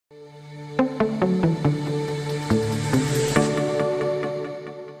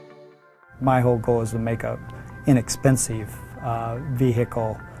My whole goal is to make an inexpensive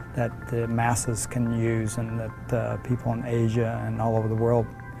vehicle that the masses can use and that people in Asia and all over the world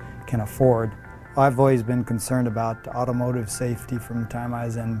can afford. I've always been concerned about automotive safety from the time I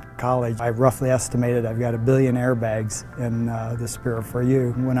was in college. I roughly estimated I've got 1 billion airbags in the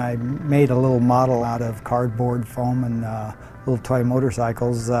Spira4u. When I made a little model out of cardboard foam and little toy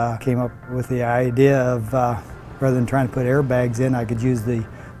motorcycles, came up with the idea of rather than trying to put airbags in, I could use the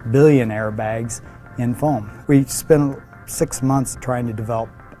 1 billion airbags in foam. We spent 6 months trying to develop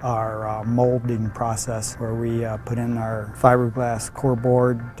our molding process, where we put in our fiberglass core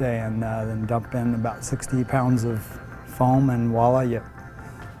board and then dump in about 60 pounds of foam, and voila, you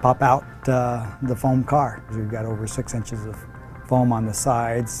pop out the foam car. We've got over 6 inches of foam on the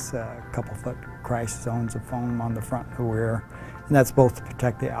sides, a couple foot crash zones of foam on the front and the rear, and that's both to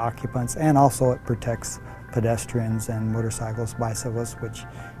protect the occupants and also it protects pedestrians and motorcyclists, bicyclists, which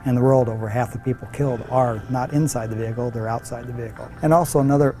in the world over half the people killed are not inside the vehicle, they're outside the vehicle. And also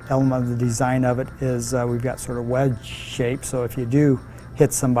another element of the design of it is we've got sort of wedge shape, so if you do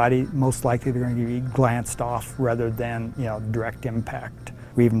hit somebody, most likely they're going to be glanced off rather than, you know, direct impact.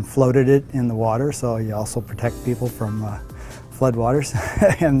 We even floated it in the water, so you also protect people from floodwaters.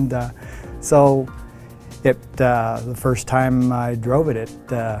 And so the first time I drove it,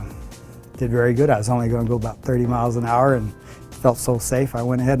 did very good. I was only going to go about 30 miles an hour and felt so safe I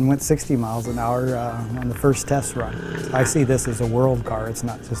went ahead and went 60 miles an hour on the first test run. I see this as a world car. It's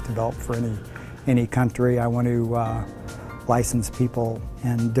not just developed for any country. I want to license people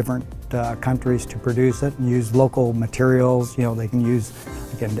in different countries to produce it and use local materials. You know, they can use,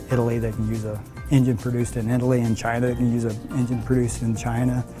 like in Italy, they can use an engine produced in Italy. In China, they can use an engine produced in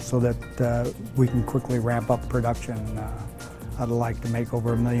China, so that we can quickly ramp up production. I'd like to make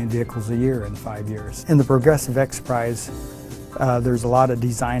over 1 million vehicles a year in 5 years. In the Progressive X Prize, there's a lot of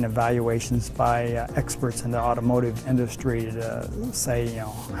design evaluations by experts in the automotive industry to say, you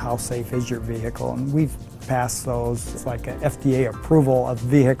know, how safe is your vehicle? And we've passed those. It's like an FDA approval of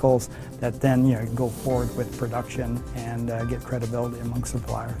vehicles that then, you know, go forward with production and get credibility among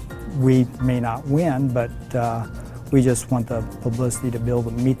suppliers. We may not win, but we just want the publicity to be able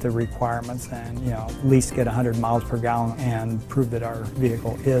to meet the requirements and, you know, at least get 100 miles per gallon and prove that our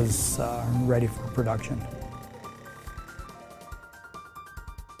vehicle is ready for production.